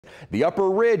The upper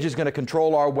ridge is going to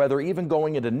control our weather even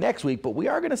going into next week, but we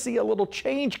are going to see a little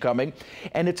change coming,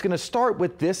 and it's going to start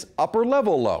with this upper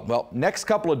level low. Well, next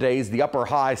couple of days, the upper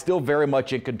high still very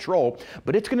much in control,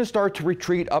 but it's going to start to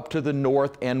retreat up to the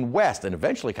north and west and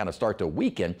eventually kind of start to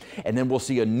weaken, and then we'll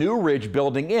see a new ridge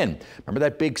building in. Remember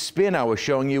that big spin I was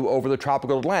showing you over the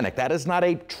tropical Atlantic? That is not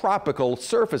a tropical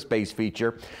surface-based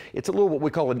feature. It's a little what we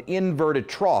call an inverted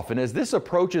trough, and as this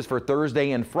approaches for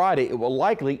Thursday and Friday, it will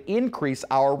likely increase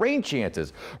our rain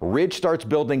chances. Ridge starts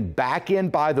building back in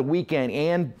by the weekend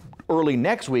and early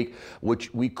next week,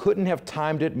 which we couldn't have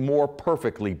timed it more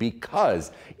perfectly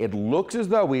because it looks as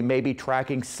though we may be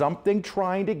tracking something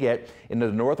trying to get into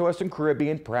the northwestern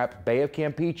Caribbean, perhaps Bay of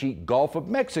Campeche, Gulf of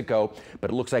Mexico, but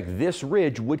it looks like this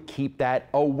ridge would keep that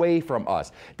away from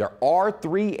us. There are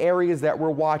 3 areas that we're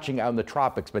watching out in the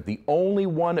tropics, but the only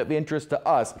one of interest to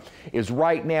us is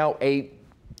right now a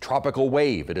tropical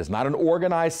wave. It is not an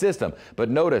organized system,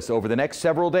 but notice over the next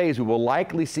several days we will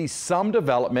likely see some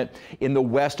development in the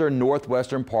western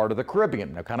northwestern part of the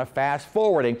Caribbean. Now, kind of fast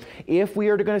forwarding, if we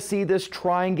are going to see this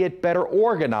try and get better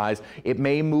organized, it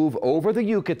may move over the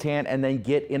Yucatan and then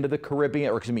get into the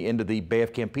Caribbean, or excuse me, into the Bay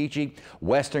of Campeche,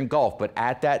 western Gulf. But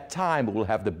at that time, we'll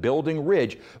have the building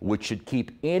ridge, which should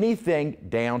keep anything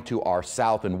down to our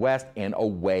south and west and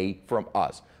away from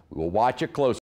us. We will watch it closely.